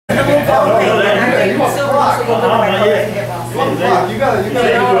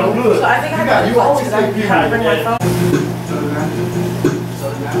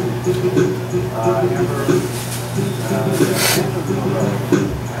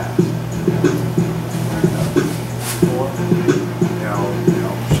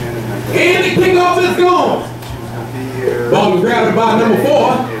And the kickoff is gone. Ball was grabbed by number 4.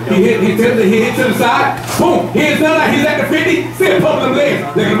 He hit to the side. Boom. He's done like he's at the 50. Still pumping them legs.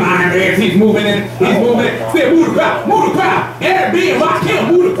 Look at my iron legs. He's moving in. He's moving in. Still move the crowd. Move the crowd. Eric B and Rock Hill.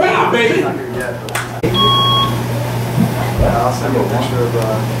 Move the crowd, baby. I'll send a picture of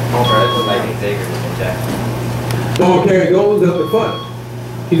Ball carry goes up the front.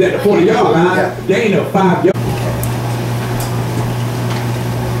 He's at the 40-yard line. Gain of 5 yards.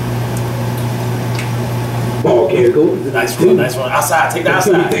 Ball carry goes. Nice one, nice one. Outside, take the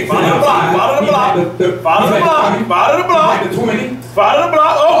outside. Follow the block, follow the block. Follow the block, follow the block. The 20. Follow the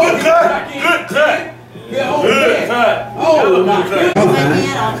block. Oh, good cut. Good cut. Good cut. Oh, my God. Maybe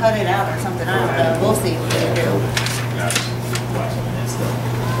I'll cut it out or something. I don't know. We'll see what they do.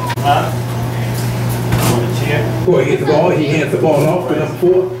 Boy, he hits the ball. He hands the ball off to number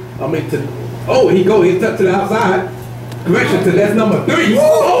 4. I mean, to he touch to the outside. Correction to that's number 3.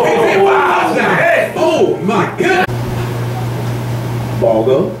 Oh, he's hit 5 now. Oh my God. Ball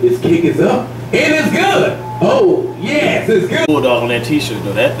go. His kick is up and it's good. Oh yes, it's good. Bulldog on that T-shirt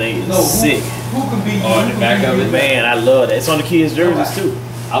though. That thing is sick. Who can be? Oh, the back of it. Man, I love that. It's on the kids' jerseys too.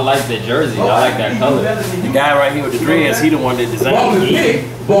 I like that jersey. I like that color. The guy right here with the dreads, he the one that designed Ball is it.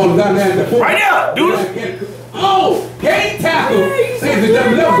 big. Ball is out there at the 4. Right there, dude. Oh, can't tackle. Ladies and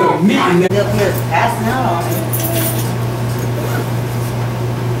gentlemen, that was a meeting. Up here passing out on me.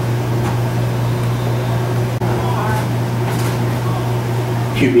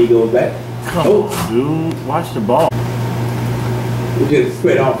 QB goes back. Come on, dude. Watch the ball. We just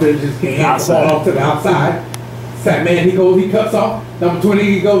spread off it, just can't hand the ball off to the outside. Sack man, he cuts off. Number 20,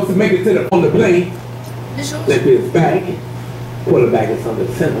 he goes to make it to on the plane. Flip his back. Quarterback is under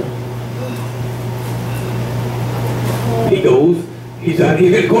center. He goes. He's out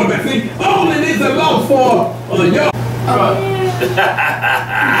here. He the quarterback. See? Oh, and it's a loss for a yard.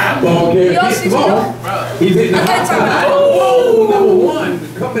 Ball carrier hits the ball. He's hitting the outside. Oh, number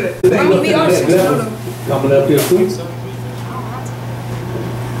 1. Coming up to that level. Coming up here, please.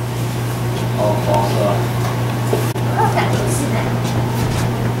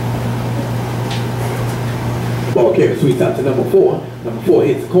 Ball carrier sweeps out to number 4. Number 4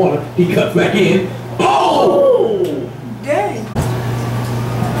 hits the corner. He cuts back in. Oh! Dang.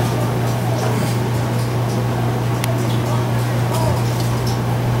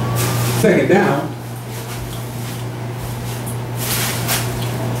 Second down.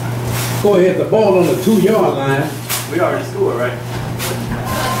 Go ahead, the ball on the 2-yard line. We already scored, right?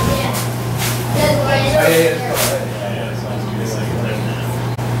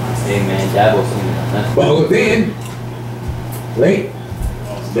 Hey man, Dabo seen that. Ball goes in. Wait.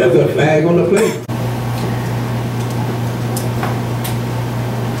 There's a flag on the play.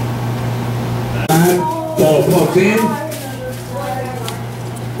 Ball pumps in.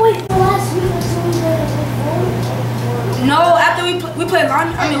 Wait, last week was No, after we played we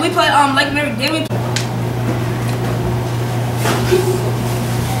played Lake Mary. Then we.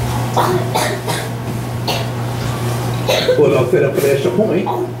 Pull up, set up for the extra point.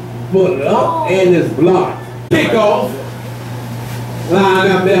 Pull it up, and it's blocked. Kickoff.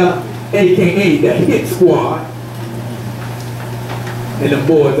 Line up there, a.k.a. the hit squad. And the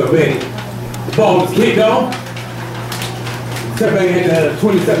boys are ready. The ball is kicked off. Step back at the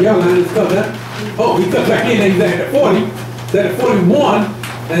 27-yard line. It's coming up. Oh, he cut back in, and he's at the 40. He's at the 41.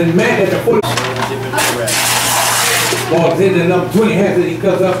 And Matt at the 40. Ball's in, and number 20 has it. He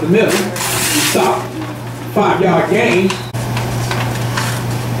cuts up the middle. He stops. 5-yard gain.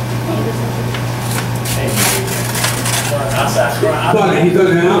 But he's on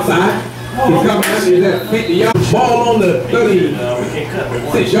the outside. He's coming up. He's at 50-yard. Ball on the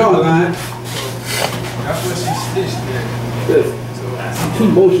 36-yard line. That's what she stitched there. There's 2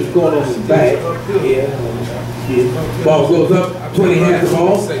 motions going on his back. Ball goes up. 20 has the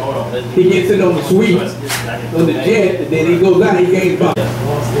ball. He gets it on the sweep, on the jet, and then he goes out. He gains ball.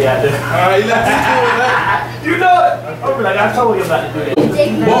 Alright, you know it. I'll be like, I told you about to do that.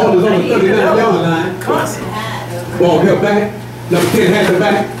 Ball is on the 39-yard line. Ball held back. Number 10 has it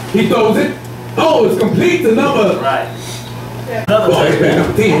back. He throws it. Oh, it's complete to number. Right. Ball is back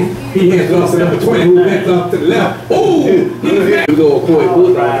number 10. He hands it off to number 20, who hands it off to the left. Oh, we go Ocoee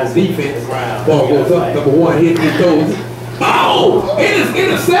Bulldog on defense. Ball goes up. Number 1 hits. He throws it. Oh, it is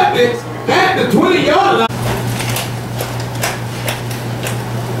intercepted at the 20-yard line.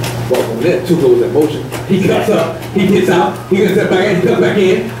 Ball from there, 2 goes in motion. He cuts up, he gets out, he gets that back in, he comes back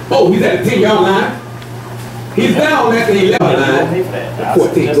in. Oh, he's at the 10-yard line. He's down at the 11-yard line.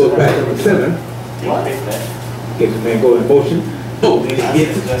 14 goes back to the 7. Gets the man go in motion. Oh, and he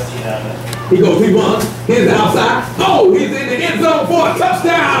gets it. He goes, he runs, here's the outside. Oh, he's in the end zone for a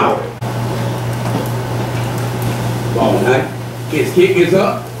touchdown. Ball night. His kick is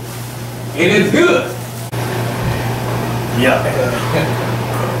up. And it's good. Yeah.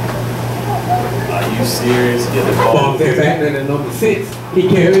 Are you serious? Get the ball. Ball there back in the number 6. He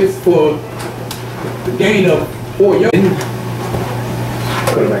carries for the gain of 4 yards.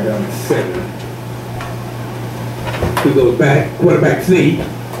 Quarterback down to 7. He goes back, quarterback sneak.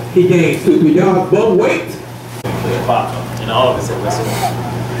 He gains 2-3 yards, but wait. And all of us at this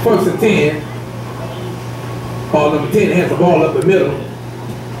one. 1st and 10. Ball number 10 has the ball up the middle.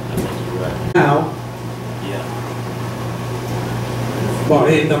 Now, Yeah. ball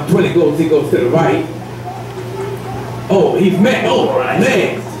head number 20 goes, he goes to the right. Oh, he's met. Oh,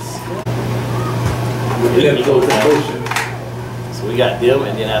 man. 11 goes in motion. So we got them,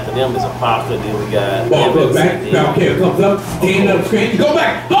 and then after them is a pop, and then we got. Ball goes back. Ground carry comes up. 10 up the screen. Go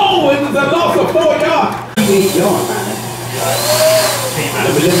back. Oh, it was a loss of 4 yards. 8-yard line.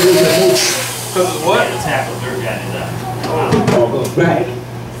 Number 11 goes in motion. Because of what? The tackle, dirt got it done. Ball goes back.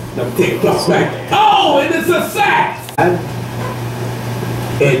 Number 10 drops back. Oh, and it's a sack. And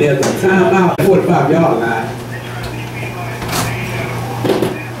there's a timeout. 45-yard line.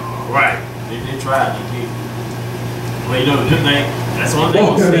 Right. They tried. Well, you know the good thing. That's one thing. Oh,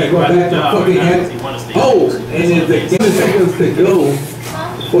 come back, go back. Oh, and there's 10 seconds to go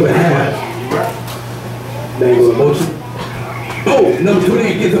for the half. There goes motion. Oh, number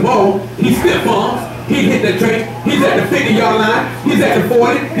 28 gets the ball. He stiff arms. He hit the train. He's at the 50-yard line. He's at the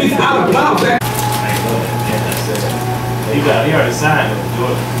 40. He's out of bounds. He already signed it.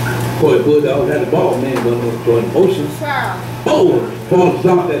 Boy, Bulldog had the ball, man, going motion. Oh, ball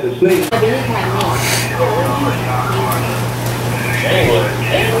dropped at the plate.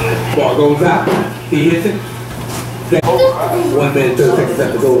 Ball goes out. He hits it. 1 minute, 30 seconds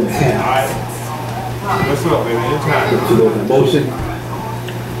left to go in the half. What's up, baby? Anytime. She goes in motion.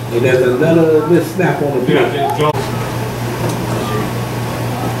 And there's another missed snap on the play.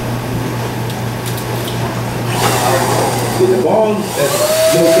 Get the ball, that's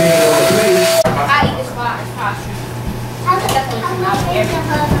no gain on the play. I eat this spot. It's possible. Definitely not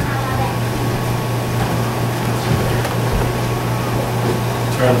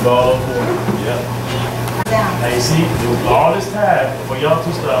Turn the ball over. Yeah. Now you see, all this time, for y'all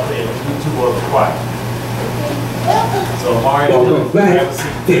to stop there, you 2 boys are quiet. So Mario Ball goes back.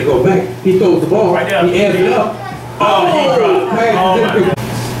 Can't go back. He throws the ball. Right there. He adds it up. Oh, he dropped. Man, Oh, my God.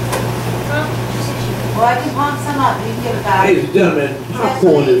 Well, I can pump some up, you can give it back. ladies and gentlemen,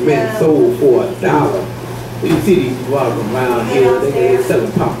 popcorn has been sold for $1. You see these brothers around here, they're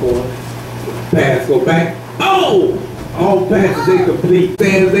selling popcorn. Pass go back. Oh! All passes incomplete.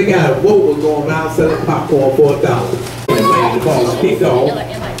 Fans, they got a Rover going around selling popcorn for $1. The ball is kicked off.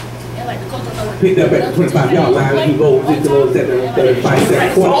 Picked up at the 25-yard line. He rolls into those 35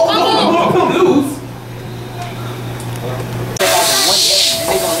 seconds. Oh, the ball come loose.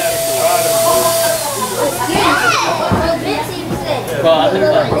 Ball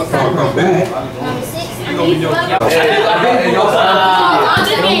come back.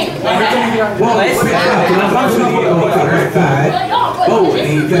 Oh, and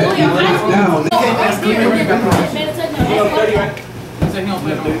he's down.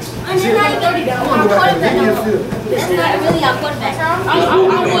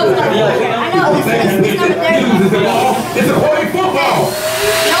 It's a holding football.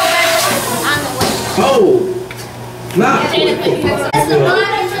 Oh, not. I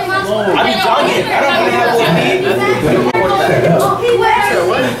be jogging. I don't really have what I need.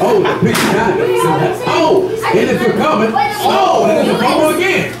 Oh, the big shot. Oh, it is recovered. Oh, it is a fumble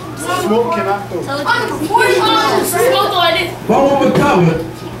again. Smoke cannot throw. Fumble recovered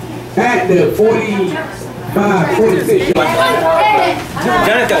at the 45, 46.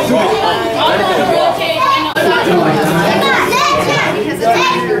 Jonathan was wrong.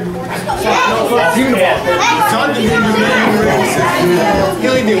 He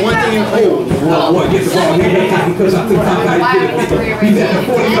only did one thing in cold. What gets the ball here? Because I think he's at the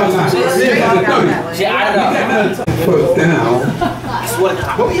 40-yard line. He's at the 30. First down.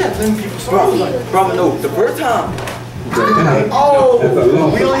 But we had 10 people starting. Bro, no, the first time. Oh, that's a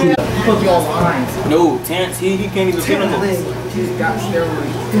long. We only had people be on lines. No, Terrence, he can't even fit on them. He's got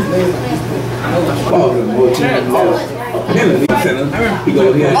steroids. His leg like this big. I know that's Ball is more penalty center. He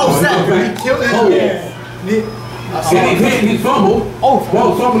goes here. Oh, Zach, he killed him. Oh, Yeah. And he's hitting his fumble. Ball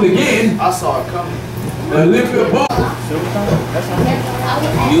fumble again. I saw it coming. Olympia ball.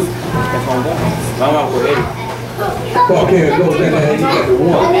 You? That's what I'm going. I'm out for Eddie. Ball carrier goes in there. He's at the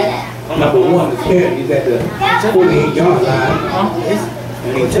 1. Number 1 is carrying. He's at the 48-yard line.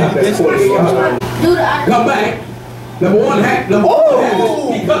 And he jumped at the 48-yard line. Come back. Number 1 has it.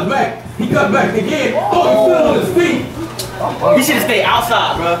 He cuts back. He cuts back again. Oh, he's still on his feet. He should have stayed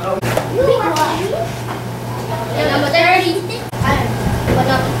outside, bro. Number 30. But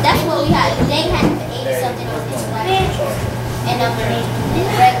that's what we had. They had 80-something on this one. And number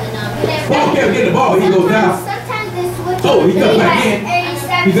regular number. Ball can't get the ball. He goes down. Sometimes they switch. Oh, he comes back in.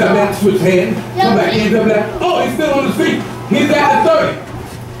 He's got that switch hand. Come back in, come back. Oh, he's still on his feet. He's at the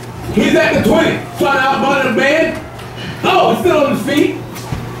 30. He's at the 20. Trying to outrun the man. Oh, he's still on his feet.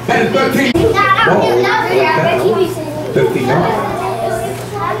 At the 13. Ball. 15 yards.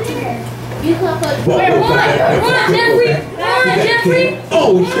 You can put Ball goes back. Jeffrey.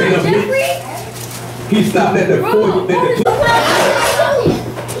 Oh, he's straight up hit. He stopped at the 40.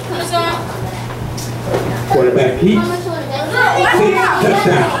 Quarterback heat.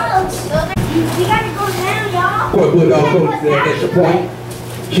 Touchdown. We gotta go down, y'all. Boy, Bulldog goes to that extra point.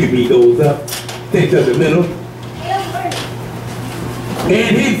 QB goes up. Takes up the middle.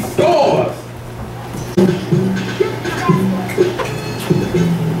 And he scores.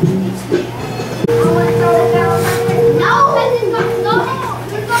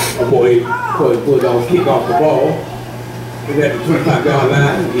 Boy, Bulldog kick off the ball. He's at the 25-yard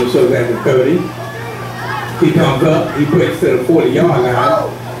line. He shows at the 30. He comes up. He breaks to the 40-yard line.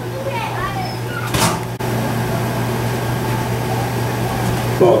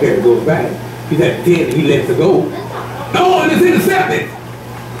 Ball carrier goes back. He's at the 10. He lets it go. Oh, and it's intercepted.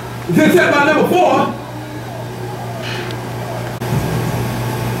 It's intercepted by number 4.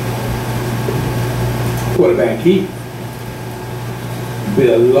 Quarterback heat.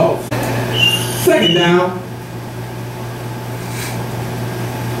 Bill lost. Second down.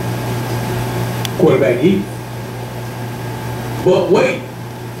 Quarterback heat. But wait.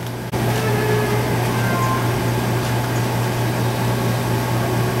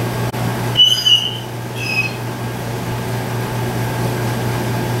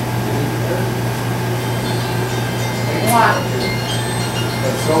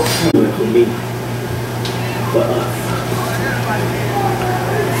 For me. For us.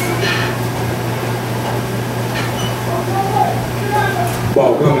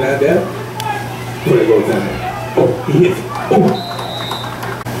 Ball coming out there. Where it goes down there. Oh, he hits it. Oh.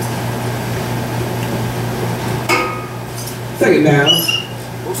 Second down.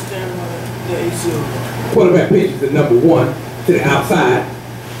 Quarterback pitches to number 1 to the outside.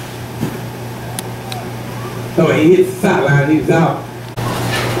 So he hits the sideline, he's out.